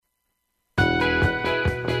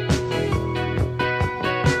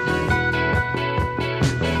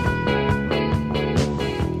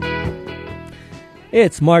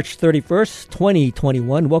It's March 31st,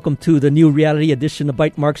 2021. Welcome to the new reality edition of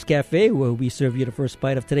Bytemarks Cafe, where we serve you the first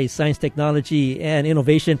bite of today's science, technology, and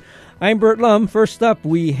innovation. I'm Bert Lum. First up,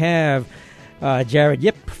 we have Jared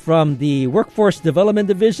Yip from the Workforce Development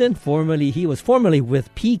Division. He was formerly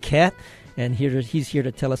with PCAT, and he's here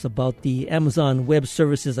to tell us about the Amazon Web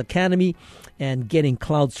Services Academy and getting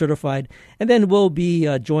cloud certified. And then we'll be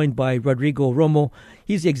joined by Rodrigo Romo.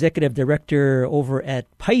 He's the executive director over at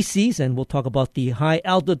Pisces, and we'll talk about the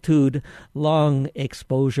high-altitude,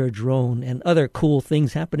 long-exposure drone and other cool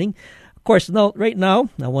things happening. Of course, right now,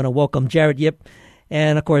 I want to welcome Jared Yip.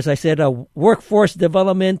 And, of course, I said Workforce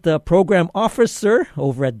Development Program Officer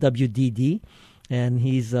over at WDD. And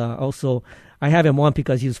he's also, I have him on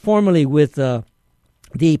because he was formerly with the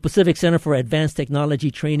Pacific Center for Advanced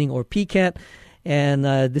Technology Training, or PCAT. And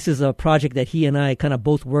this is a project that he and I kind of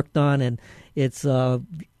both worked on, and it's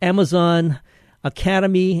Amazon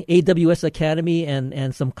Academy, AWS Academy,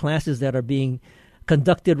 and some classes that are being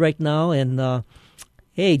conducted right now. And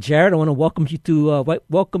hey, Jared, I want to welcome you to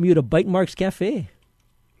Bytemarks Cafe.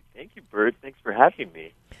 Thank you, Bert. Thanks for having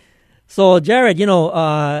me. So, Jared,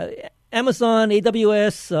 Amazon,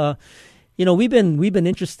 AWS, we've been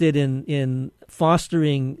interested in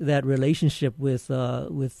fostering that relationship with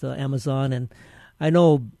Amazon, and I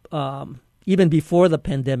know even before the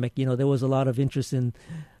pandemic, there was a lot of interest in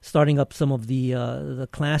starting up some of the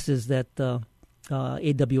classes that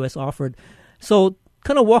AWS offered. So,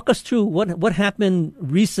 kind of walk us through what happened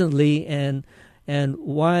recently, and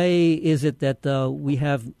why is it that we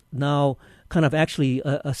have now kind of actually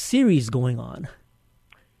a series going on?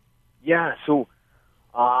 Yeah, so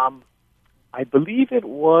I believe it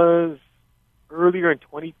was earlier in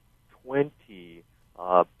 2020,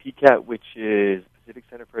 PCAT, which is Pacific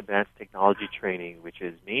Center for Advanced Technology Training, which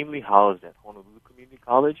is mainly housed at Honolulu Community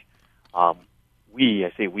College. I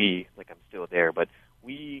say we, like I'm still there, but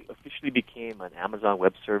we officially became an Amazon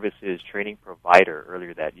Web Services training provider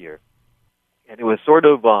earlier that year. And it was sort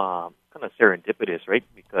of kind of serendipitous, right?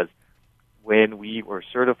 Because when we were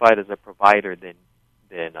certified as a provider, then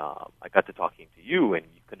I got to talking to you, and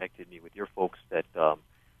you connected me with your folks that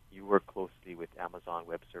you work closely with Amazon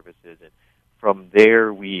Web Services. And from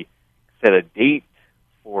there, we set a date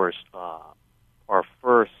for our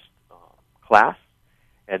first class.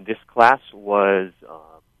 And this class was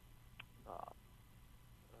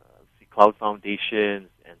Cloud Foundations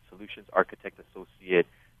and Solutions Architect Associate,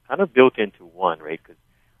 kind of built into one, right? Because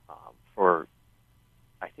for,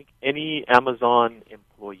 I think, any Amazon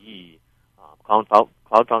employee,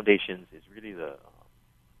 Cloud Foundations is really the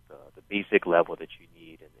basic level that you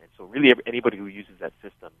need. And so really anybody who uses that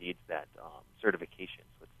system needs that certification.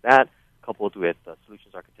 So it's that coupled with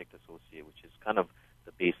Solutions Architect Associate, which is kind of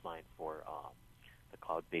the baseline for the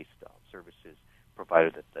cloud-based services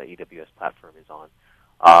provider that the AWS platform is on.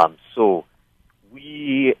 So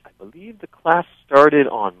I believe the class started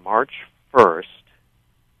on March 1st,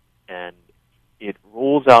 and it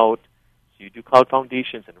rolls out. So you do Cloud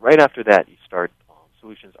Foundations, and right after that, you start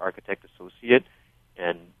Solutions Architect Associate.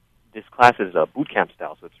 And this class is a boot camp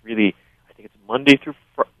style, so it's really, I think it's Monday through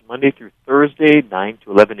Thursday, 9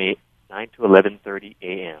 to 11:30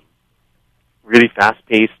 a.m. Really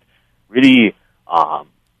fast-paced, really a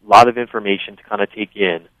lot of information to kind of take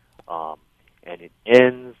in. And it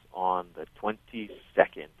ends on the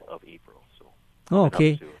 22nd of April. So,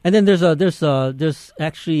 okay. And then there's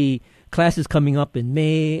actually classes coming up in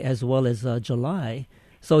May as well as July.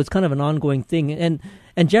 So it's kind of an ongoing thing. And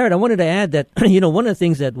Jared, I wanted to add that one of the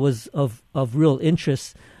things that was of real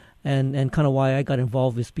interest and kind of why I got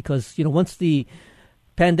involved is because once the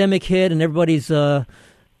pandemic hit and everybody's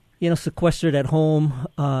sequestered at home,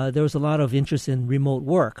 there was a lot of interest in remote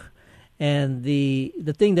work. And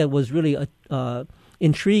the thing that was really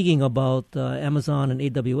intriguing about Amazon and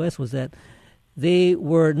AWS was that they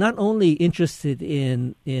were not only interested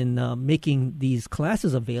in making these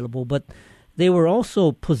classes available, but they were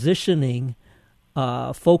also positioning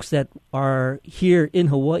folks that are here in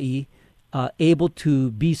Hawaii able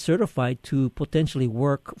to be certified to potentially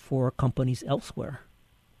work for companies elsewhere.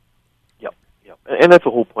 Yep. And that's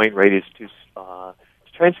the whole point, right, is to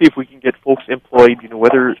try and see if we can get folks employed,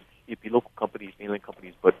 whether it be local companies, mainland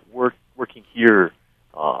companies, but working here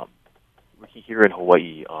in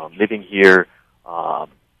Hawaii, living here,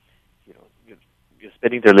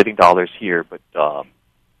 spending their living dollars here, but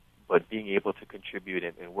being able to contribute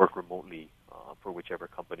and work remotely for whichever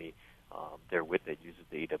company they're with that uses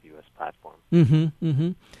the AWS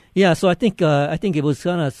platform. Yeah, so I think it was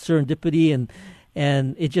kind of serendipity,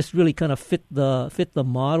 and it just really kind of fit the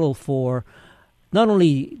model for not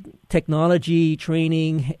only technology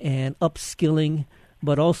training and upskilling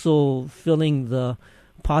but also filling the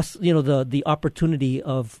the opportunity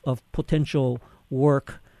of potential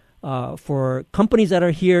work for companies that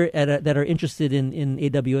are here that are interested in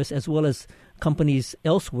AWS, as well as companies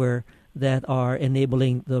elsewhere that are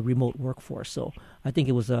enabling the remote workforce. So I think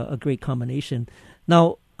it was a great combination.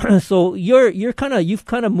 Now, so you've kind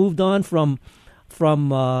of moved on from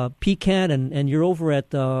PCAT and you're over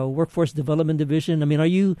at the Workforce Development Division. I mean, are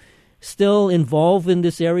you still involved in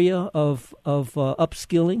this area of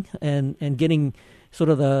upskilling and getting sort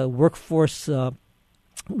of the workforce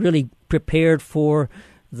really prepared for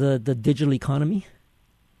the digital economy?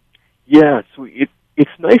 Yeah, so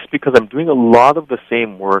it's nice because I'm doing a lot of the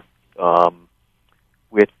same work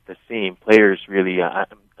with the same players. Really,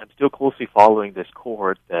 I'm still closely following this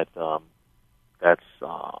cohort that's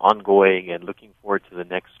ongoing and looking forward to the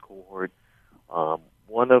next cohort.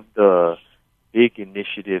 One of the big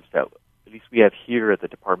initiatives that at least we have here at the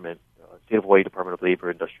State of Hawaii Department of Labor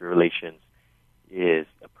Industrial Relations is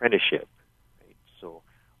apprenticeship. Right? So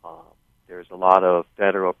there's a lot of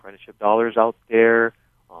federal apprenticeship dollars out there.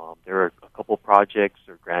 There are a couple projects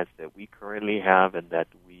or grants that we currently have and that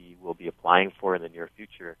we will be applying for in the near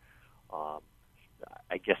future.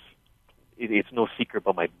 I guess it's no secret,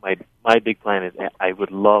 but my big plan is I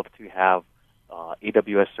would love to have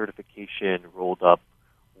AWS certification rolled up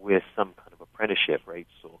with some kind of apprenticeship, right?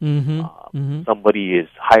 So somebody is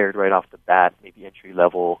hired right off the bat, maybe entry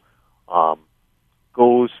level,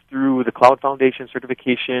 goes through the Cloud Foundation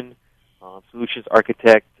certification, solutions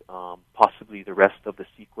architect, possibly the rest of the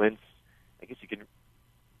sequence. I guess you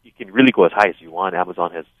can really go as high as you want.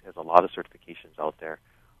 Amazon has a lot of certifications out there,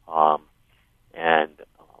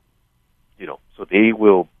 so they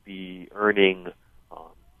will be earning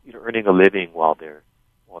a living while they're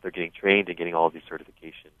getting trained and getting all of these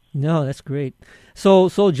certifications. No, that's great. So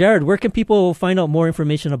Jared, where can people find out more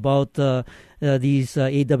information about these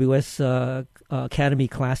AWS Academy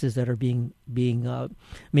classes that are being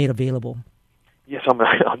made available? Yes,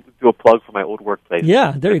 I'll do a plug for my old workplace.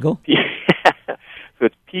 Yeah, there you go. So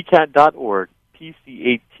it's pcat.org,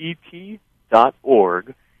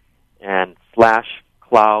 PCATT.org, and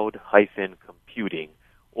 /cloud-computing.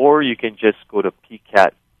 Or you can just go to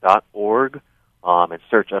pcat.org and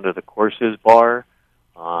search under the courses bar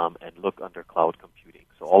and look under cloud computing.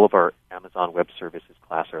 So all of our Amazon Web Services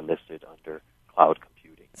class are listed under cloud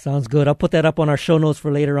computing. Sounds good. I'll put that up on our show notes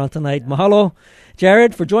for later on tonight. Mahalo,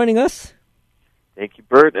 Jared, for joining us. Thank you,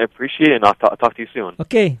 Bert. I appreciate it, and I'll talk to you soon.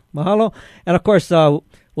 Okay, mahalo. And, of course, we'll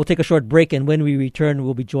take a short break, and when we return,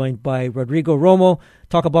 we'll be joined by Rodrigo Romo,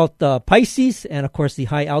 talk about Pisces and, of course, the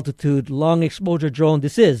high-altitude, long-exposure drone.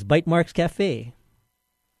 This is Bytemarks Cafe.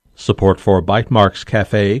 Support for Bytemarks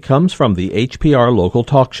Cafe comes from the HPR Local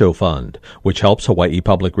Talk Show Fund, which helps Hawaii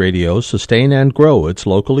Public Radio sustain and grow its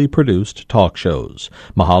locally produced talk shows.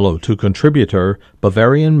 Mahalo to contributor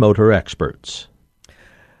Bavarian Motor Experts.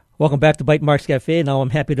 Welcome back to Bytemarks Cafe. Now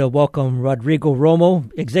I'm happy to welcome Rodrigo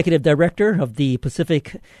Romo, Executive Director of the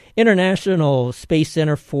Pacific International Space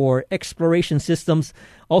Center for Exploration Systems,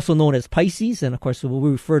 also known as Pisces. And, of course, we'll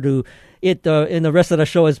refer to it in the rest of the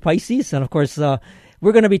show as Pisces. And, of course,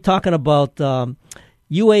 we're going to be talking about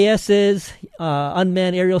UASs,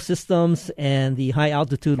 unmanned aerial systems, and the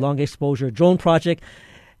high-altitude, long-exposure drone project.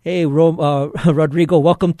 Hey, Rodrigo,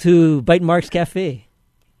 welcome to Bytemarks Cafe.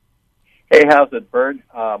 Hey, how's it, Bert?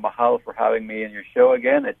 Mahalo for having me in your show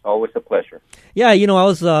again. It's always a pleasure. Yeah, I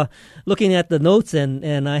was looking at the notes,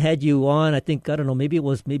 and I had you on, I think, maybe it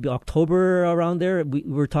was October around there. We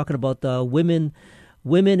were talking about women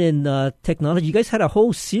in technology. You guys had a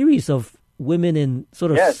whole series of women in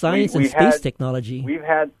sort of science and space technology. We've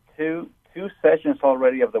had two sessions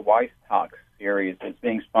already of the Wise Talks series. It's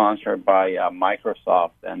being sponsored by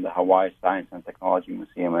Microsoft and the Hawaii Science and Technology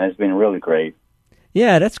Museum, and it's been really great.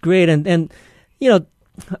 Yeah, that's great, and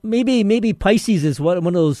maybe Pisces is one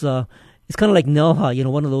of those. It's kind of like Nelha,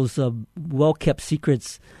 one of those well kept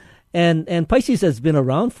secrets, and Pisces has been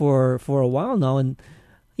around for a while now. And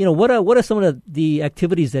what are some of the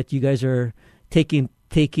activities that you guys are taking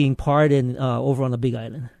part in over on the Big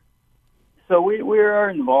Island? So we are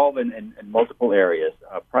involved in multiple areas.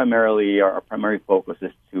 Primarily, our primary focus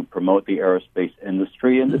is to promote the aerospace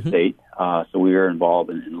industry in the state. So we are involved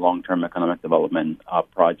in long-term economic development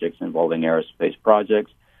projects involving aerospace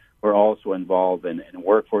projects. We're also involved in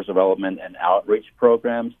workforce development and outreach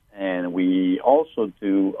programs, and we also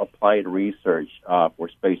do applied research for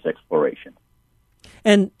space exploration.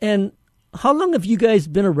 And how long have you guys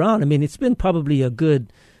been around? I mean, it's been probably a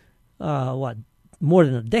good, more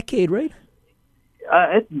than a decade, right?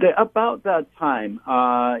 About that time,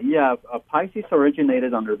 Pisces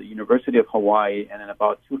originated under the University of Hawaii, and in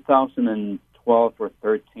about 2012 12 or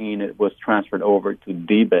 13, it was transferred over to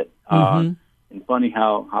DBIT. And funny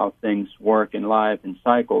how things work in life in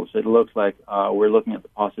cycles. It looks like we're looking at the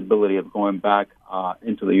possibility of going back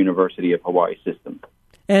into the University of Hawaii system.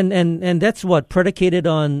 And that's what, predicated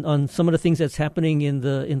on some of the things that's happening in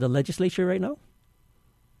the legislature right now?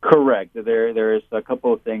 Correct. There's a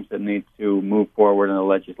couple of things that need to move forward in the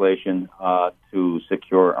legislation to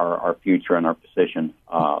secure our future and our position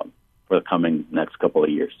for the coming next couple of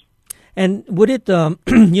years. And would it,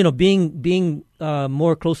 being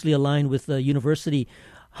more closely aligned with the university,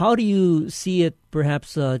 how do you see it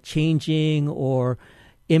perhaps changing or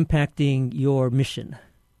impacting your mission?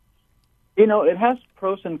 It has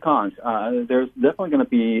pros and cons. There's definitely going to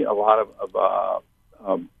be a lot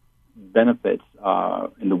of benefits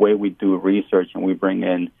in the way we do research, and we bring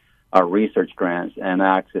in our research grants and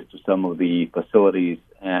access to some of the facilities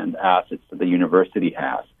and assets that the university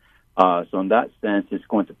has. So in that sense, it's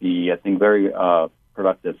going to be, I think, very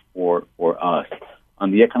productive for us. On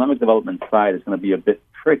the economic development side, it's going to be a bit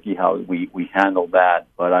tricky how we handle that,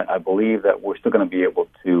 but I believe that we're still going to be able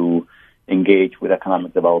to engage with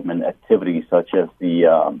economic development activities such as the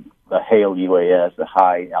HALE UAS, the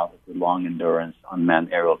High Altitude Long Endurance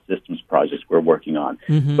Unmanned Aerial Systems projects we're working on.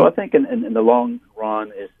 So I think in the long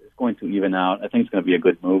run, it's going to even out. I think it's going to be a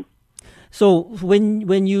good move. So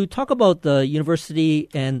when you talk about the university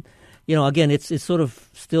and again, it's sort of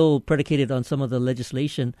still predicated on some of the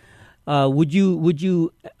legislation. Would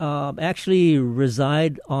you actually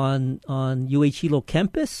reside on UH Hilo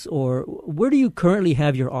campus, or where do you currently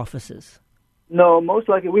have your offices? No, most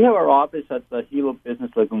likely we have our office at the Hilo Business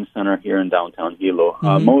Lagoon Center here in downtown Hilo.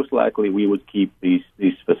 Most likely we would keep these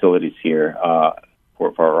facilities here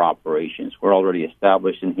for our operations. We're already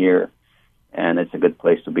established in here, and it's a good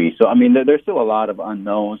place to be. So, I mean, there's still a lot of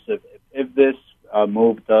unknowns. If this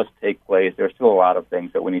move does take place, there's still a lot of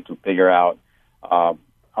things that we need to figure out, our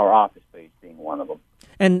office space being one of them.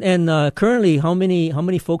 And currently, how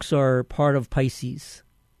many folks are part of Pisces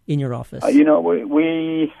in your office?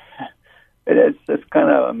 It's kind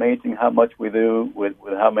of amazing how much we do with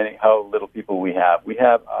how little people we have. We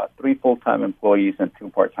have 3 full-time employees and 2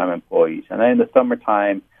 part-time employees. And then in the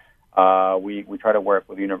summertime, we try to work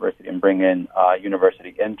with the university and bring in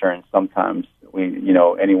university interns. Sometimes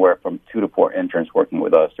anywhere from 2 to 4 interns working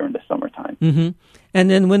with us during the summertime. And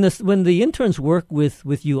then when the interns work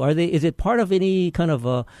with you, is it part of any kind of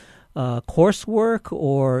a coursework,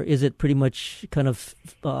 or is it pretty much kind of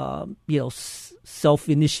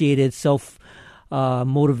self-initiated,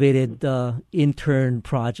 motivated intern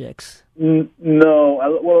projects? No, a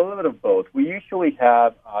little bit of both. We usually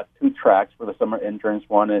have 2 tracks for the summer interns.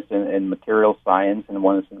 One is in material science, and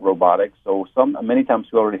one is in robotics. So many times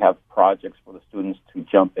we already have projects for the students to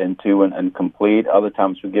jump into and complete. Other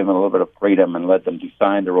times we give them a little bit of freedom and let them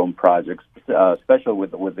design their own projects, especially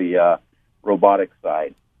with the robotics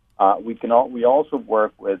side. We also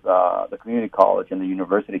work with the community college and the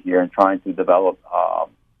university here in trying to develop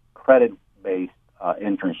credit-based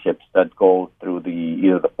internships that go through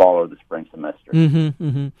either the fall or the spring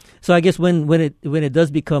semester. So I guess when it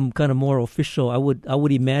does become kind of more official, I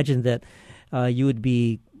would imagine that you would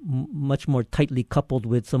be much more tightly coupled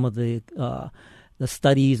with some of the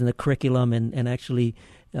studies and the curriculum, and actually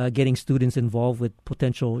getting students involved with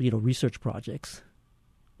potential research projects.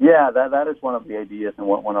 Yeah, that is one of the ideas and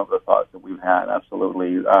one of the thoughts that we've had.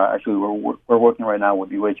 Absolutely. Actually, we're working right now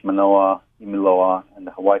with UH Manoa, Imiloa, and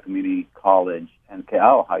the Hawaii Community College and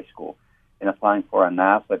Ke'ao High School in applying for a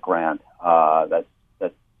NASA grant that's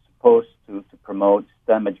supposed to promote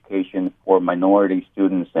STEM education for minority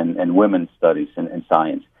students and women's studies in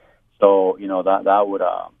science. So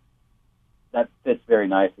that fits very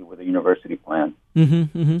nicely with the university plan.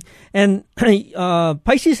 And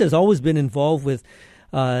Pisces has always been involved with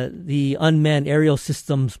the unmanned aerial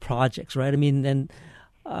systems projects, right? I mean, and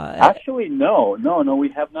actually, no, we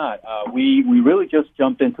have not. We really just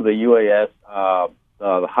jumped into the UAS,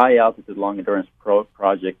 the High Altitude Long Endurance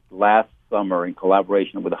project last summer in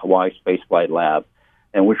collaboration with the Hawaii Spaceflight Lab,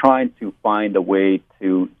 and we're trying to find a way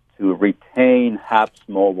to retain HAPS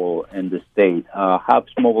Mobile in the state.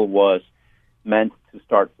 HAPS Mobile was meant to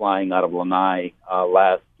start flying out of Lanai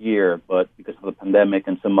last year, but because of the pandemic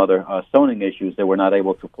and some other zoning issues, they were not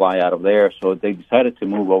able to fly out of there. So they decided to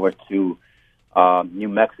move over to New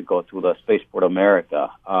Mexico, to the Spaceport America.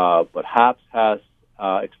 But HAPS has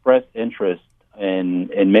expressed interest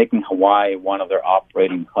in making Hawaii one of their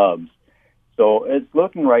operating hubs. So it's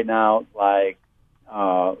looking right now like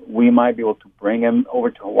we might be able to bring them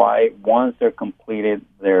over to Hawaii once they're completed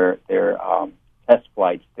their test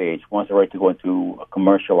flight stage, once they're ready to go into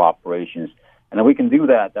commercial operations. And if we can do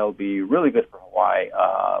that, that would be really good for Hawaii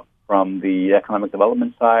from the economic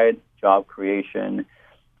development side, job creation,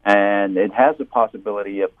 and it has the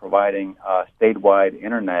possibility of providing statewide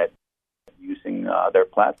internet using their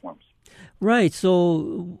platforms. Right.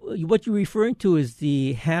 So what you're referring to is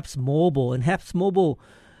the HAPS Mobile. And HAPS Mobile,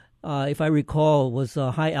 if I recall, was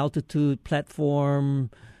a high-altitude platform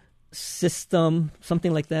system,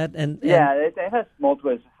 something like that. And it has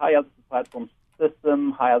multiple. It's high-altitude platform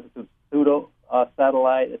system, high-altitude pseudo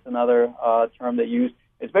satellite. It's another term they use.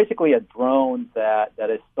 It's basically a drone that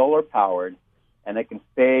is solar-powered, and it can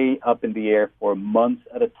stay up in the air for months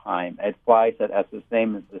at a time. It flies as the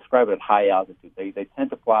name describes, at high altitude. They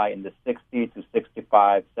tend to fly in the 60 to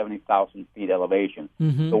 65, 70,000 feet elevation.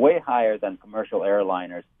 So way higher than commercial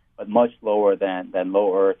airliners, but much lower than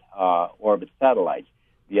low Earth orbit satellites.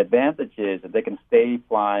 The advantage is that they can stay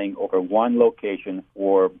flying over one location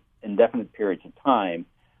for indefinite periods of time,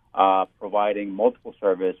 providing multiple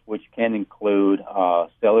service, which can include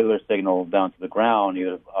cellular signal down to the ground,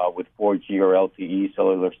 either with 4G or LTE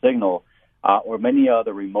cellular signal, or many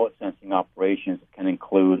other remote sensing operations that can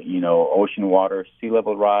include, ocean water, sea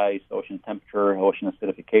level rise, ocean temperature, ocean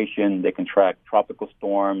acidification. They can track tropical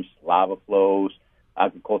storms, lava flows,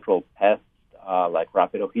 agricultural pests like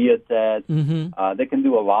Rapidohea dead. They can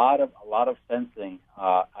do a lot of sensing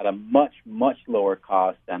at a much lower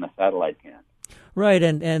cost than a satellite can. Right,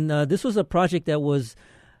 and this was a project that was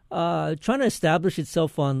trying to establish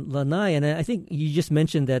itself on Lanai, and I think you just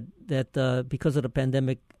mentioned that because of the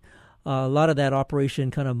pandemic, a lot of that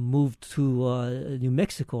operation kind of moved to New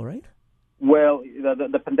Mexico, right? Well,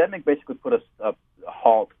 the pandemic basically put a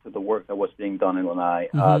halt to the work that was being done in Lanai.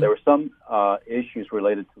 There were some issues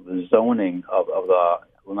related to the zoning of the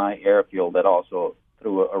Lanai airfield that also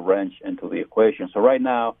threw a wrench into the equation. So right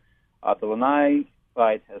now, the Lanai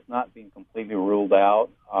site has not been completely ruled out,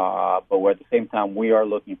 but at the same time, we are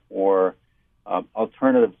looking for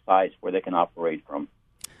alternative sites where they can operate from.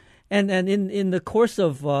 And in the course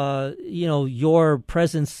of your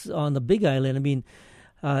presence on the Big Island, I mean,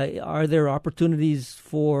 are there opportunities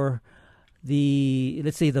for the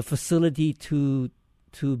facility to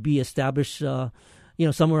be established,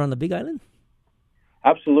 somewhere on the Big Island?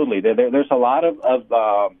 Absolutely. There's a lot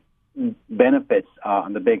of benefits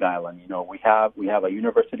on the Big Island. We have a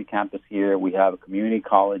university campus here. We have a community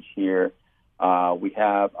college here. We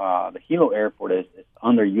have the Hilo Airport is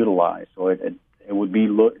underutilized, so it would be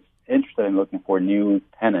interested in looking for new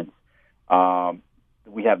tenants.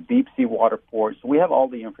 We have deep sea water ports. So we have all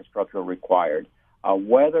the infrastructure required.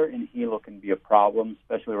 Weather in Hilo can be a problem,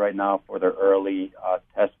 especially right now for their early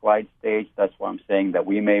test flight stage. That's why I'm saying that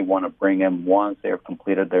we may want to bring them once they've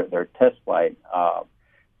completed their test flight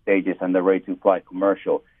stages and they're ready to fly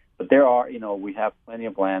commercial. But there are, we have plenty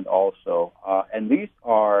of land also. And these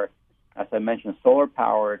are, as I mentioned,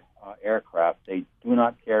 solar-powered aircraft. They do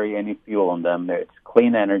not carry any fuel on them. It's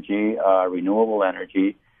clean energy, renewable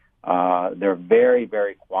energy. They're very,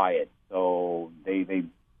 very quiet, so they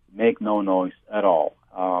make no noise at all.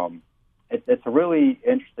 It's a really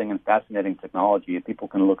interesting and fascinating technology. People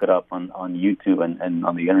can look it up on YouTube and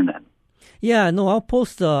on the internet. Yeah, no, I'll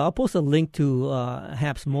post a link to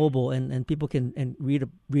HAPS Mobile, and people can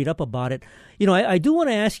read up about it. I do want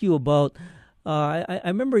to ask you about. I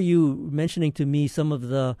remember you mentioning to me some of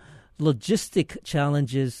the logistic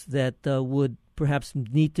challenges that would perhaps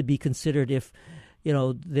need to be considered if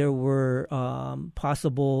there were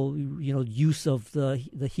possible use of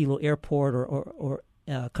the Hilo Airport or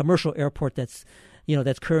commercial airport that's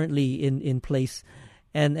currently in place.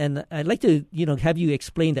 And I'd like to have you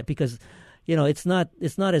explain that, because it's not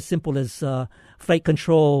as simple as flight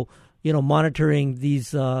control monitoring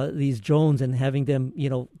these drones and having them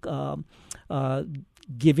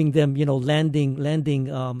giving them landing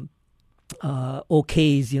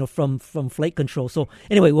okays from flight control. So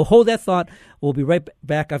anyway, we'll hold that thought. We'll be right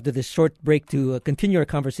back after this short break to continue our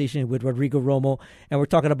conversation with Rodrigo Romo, and we're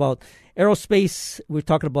talking about aerospace, we're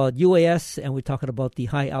talking about UAS, and we're talking about the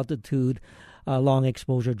high altitude long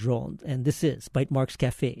exposure drone. And this is Bytemarks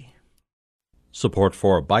Cafe. Support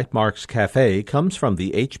for Bytemarks Cafe comes from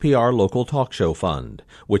the HPR Local Talk Show Fund,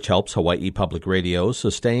 which helps Hawaii Public Radio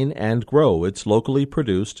sustain and grow its locally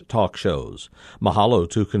produced talk shows. Mahalo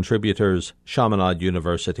to contributors Chaminade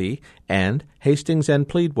University and Hastings and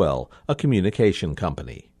Pleadwell, a communication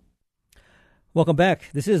company. Welcome back.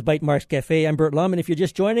 This is Bytemarks Cafe. I'm Bert Lum, and if you're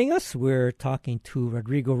just joining us, we're talking to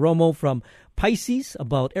Rodrigo Romo from Pisces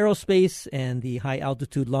about aerospace and the high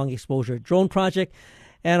altitude long exposure drone project.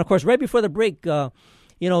 And, of course, right before the break,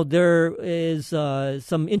 there is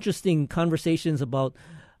some interesting conversations about,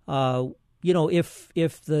 if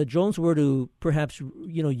the drones were to perhaps,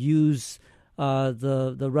 use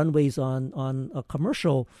the runways on a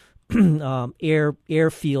commercial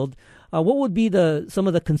airfield. What would be some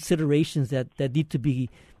of the considerations that need to be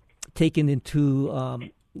taken into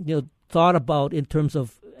thought about in terms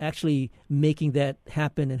of actually making that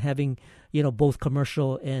happen and having both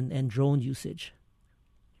commercial and drone usage?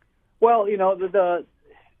 Well,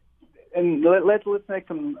 and let's make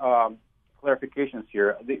some clarifications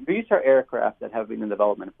here. These are aircraft that have been in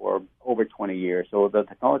development for over 20 years, so the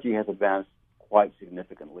technology has advanced quite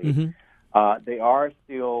significantly. Mm-hmm.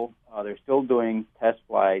 They're still doing test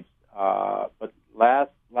flights, but last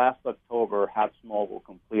October, HAPSMobile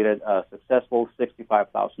completed a successful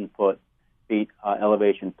 65,000 feet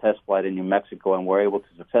elevation test flight in New Mexico, and were able to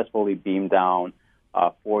successfully beam down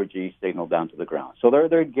 4G signal down to the ground. So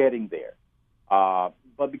they're getting there.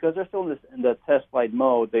 But because they're still in the test flight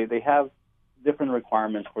mode, they have different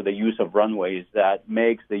requirements for the use of runways that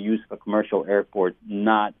makes the use of a commercial airport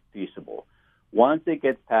not feasible. Once they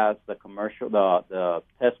get past the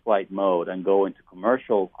test flight mode and go into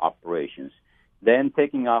commercial operations, then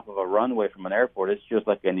taking off of a runway from an airport is just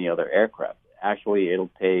like any other aircraft. Actually, it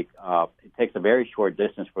takes a very short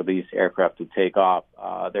distance for these aircraft to take off.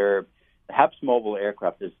 The HAPSMobile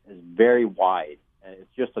aircraft is very wide.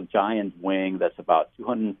 It's just a giant wing that's about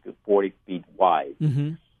 240 feet wide.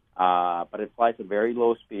 Mm-hmm. But it flies at very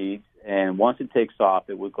low speeds, and once it takes off,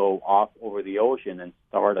 it will go off over the ocean and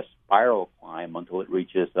start a spiral climb until it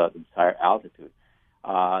reaches the desired altitude.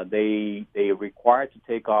 They require to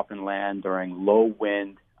take off and land during low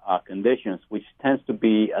wind conditions, which tends to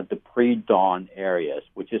be at the pre-dawn areas,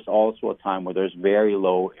 which is also a time where there's very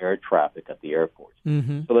low air traffic at the airport.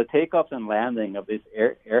 Mm-hmm. So the takeoffs and landing of this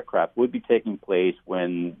aircraft would be taking place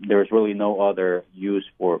when there's really no other use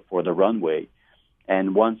for the runway.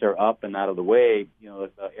 And once they're up and out of the way, the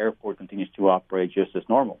airport continues to operate just as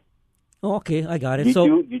normal. Oh, okay, I got it.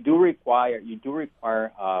 You do require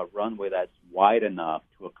a runway that's wide enough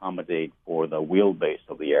to accommodate for the wheelbase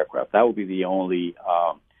of the aircraft. That would be the only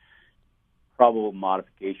probable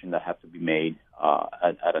modification that has to be made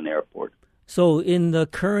at an airport. So in the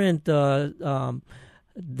current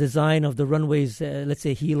design of the runways, let's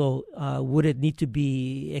say Hilo, would it need to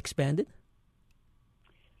be expanded?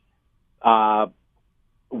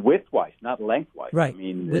 Width-wise, not lengthwise. Right. I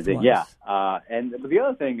mean, width-wise. yeah. And the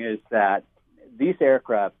other thing is that these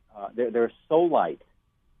aircraft, they're so light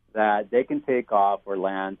that they can take off or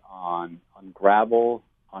land on gravel,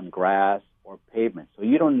 on grass, or pavement. So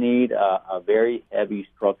you don't need a very heavy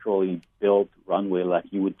structurally built runway like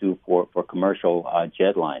you would do for commercial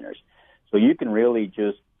jetliners. So you can really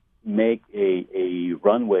just make a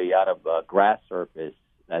runway out of a grass surface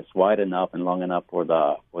that's wide enough and long enough for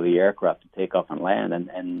the aircraft to take off and land,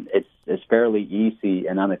 and it's fairly easy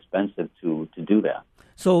and inexpensive to do that.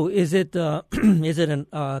 So is it a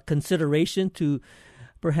consideration to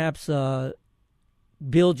perhaps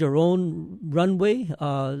build your own runway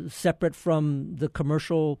separate from the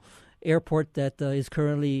commercial airport that is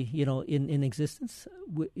currently in existence?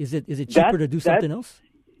 Is it cheaper to do something else?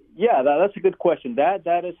 Yeah, that's a good question.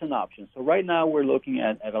 That is an option. So right now we're looking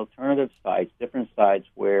at alternative sites, different sites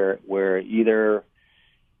where either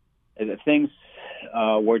if things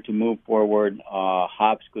were to move forward,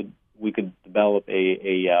 we could develop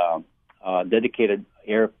a dedicated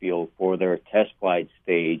airfield for their test flight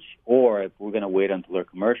stage, or if we're going to wait until their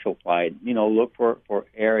commercial flight, look for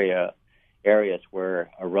areas where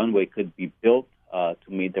a runway could be built to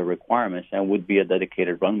meet their requirements and would be a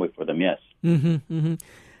dedicated runway for them. Yes. Mm-hmm, mm-hmm.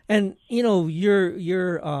 And you're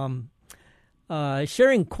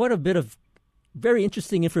sharing quite a bit of very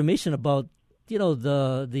interesting information about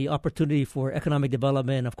the opportunity for economic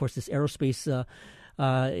development. Of course, this aerospace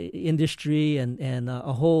industry and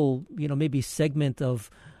a whole maybe segment of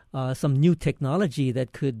some new technology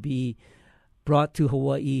that could be brought to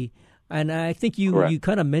Hawaii. And I think you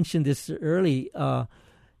kind of mentioned this early.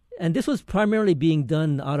 And this was primarily being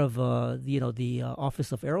done out of the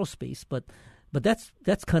Office of Aerospace, but that's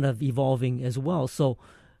kind of evolving as well. So,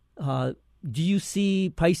 do you see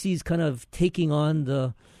Pisces kind of taking on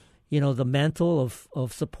the mantle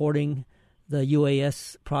of supporting the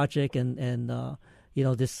UAS project and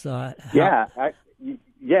this?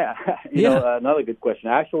 Another good question.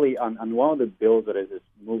 Actually, on one of the bills that is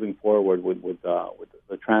moving forward with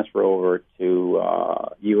the transfer over to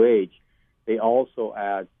UH. They also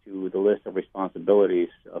add to the list of responsibilities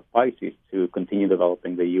of Pisces to continue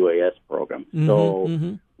developing the UAS program. Mm-hmm,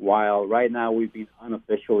 so while right now we've been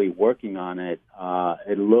unofficially working on it,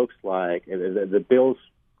 it looks like if the bills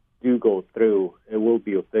do go through, it will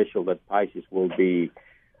be official that Pisces will be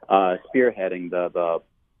spearheading the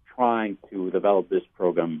trying to develop this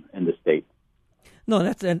program in the state. No,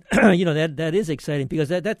 that is exciting because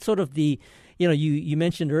that's sort of the you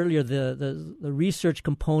mentioned earlier the research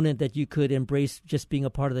component that you could embrace just being a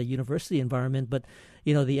part of the university environment, but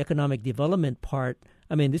the economic development part.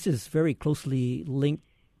 I mean, this is very closely linked.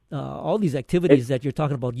 All these activities that you're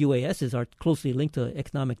talking about, UASs, are closely linked to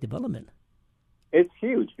economic development. It's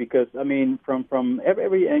huge because, I mean, from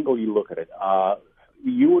every angle you look at it,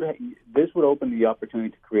 this would open the opportunity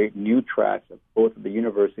to create new tracks at both the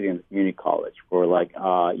university and the community college for like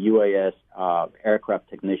UAS aircraft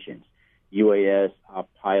technicians, UAS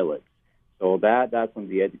pilots. So that's on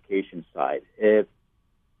the education side.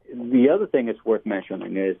 The other thing that's worth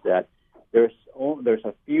mentioning is that there's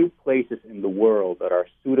a few places in the world that are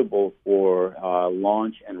suitable for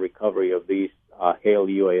launch and recovery of these HALE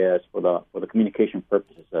UAS for the communication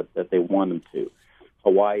purposes that they want them to.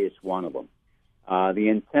 Hawaii is one of them. The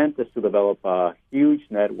intent is to develop a huge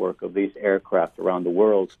network of these aircraft around the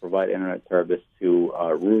world to provide internet service to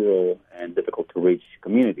rural and difficult-to-reach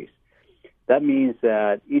communities. That means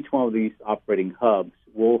that each one of these operating hubs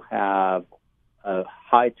will have a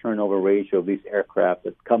high turnover ratio of these aircraft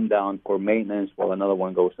that come down for maintenance while another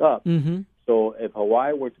one goes up. Mm-hmm. So if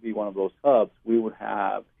Hawaii were to be one of those hubs, we would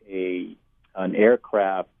have an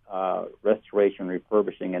aircraft restoration,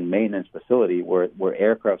 refurbishing, and maintenance facility where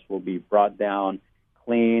aircrafts will be brought down,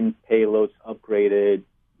 cleaned, payloads upgraded,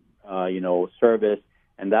 serviced,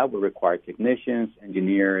 and that would require technicians,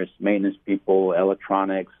 engineers, maintenance people,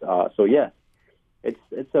 electronics.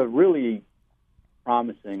 It's a really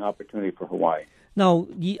promising opportunity for Hawaii. Now,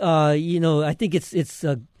 I think it's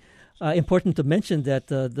important to mention that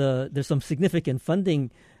there's some significant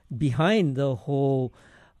funding behind the whole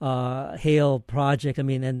HALE project. I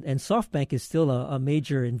mean, and SoftBank is still a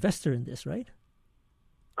major investor in this, right?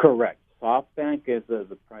 Correct. SoftBank is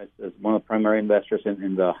one of the primary investors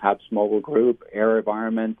in the HAPSMobile group.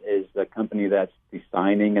 AeroVironment is the company that's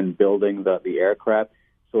designing and building the aircraft.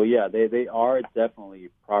 So yeah, they are definitely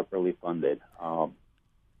properly funded.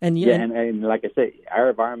 And like I say,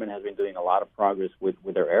 AeroVironment has been doing a lot of progress with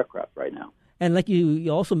their aircraft right now. And like you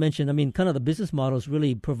also mentioned, I mean, kind of the business model is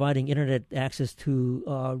really providing internet access to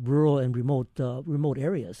rural and remote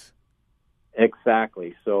areas.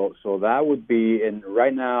 Exactly. So that would be, and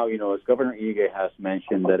right now, as Governor Ige has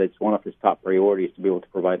mentioned, that it's one of his top priorities to be able to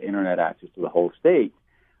provide internet access to the whole state.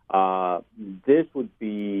 This would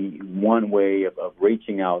be one way of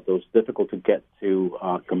reaching out those difficult-to-get-to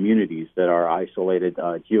communities that are isolated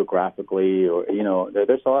geographically, or,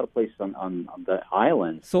 there's a lot of places on the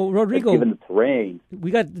island. So, Rodrigo, given the terrain.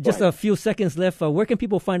 We got just a few seconds left. Where can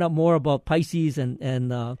people find out more about Pisces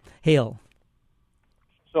and HALE?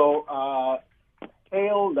 So,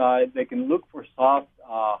 HALE, they can look for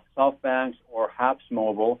SoftBanks or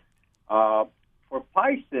HAPSMobile. For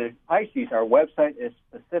Pisces, our website is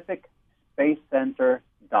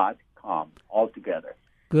PacificSpaceCenter.com altogether.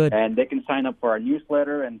 Good. And they can sign up for our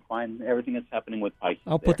newsletter and find everything that's happening with Pisces.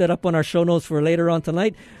 I'll put that up on our show notes for later on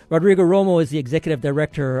tonight. Rodrigo Romo is the Executive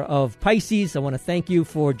Director of Pisces. I want to thank you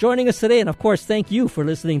for joining us today. And, of course, thank you for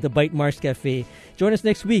listening to Bytemarks Cafe. Join us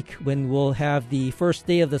next week when we'll have the first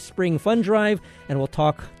day of the Spring Fund Drive, and we'll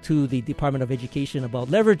talk to the Department of Education about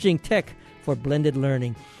leveraging tech for blended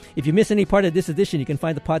learning. If you miss any part of this edition, you can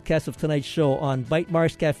find the podcast of tonight's show on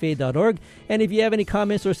bytemarkscafe.org. And if you have any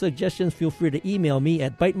comments or suggestions, feel free to email me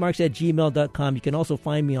at bytemarks@gmail.com. You can also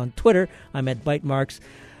find me on Twitter. I'm at Bytemarks.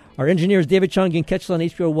 Our engineer is David Chung. You can catch us on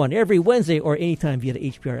HPR One every Wednesday or anytime via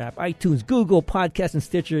the HPR app, iTunes, Google, Podcast, and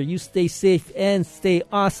Stitcher. You stay safe and stay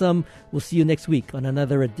awesome. We'll see you next week on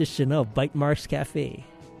another edition of Bytemarks Cafe.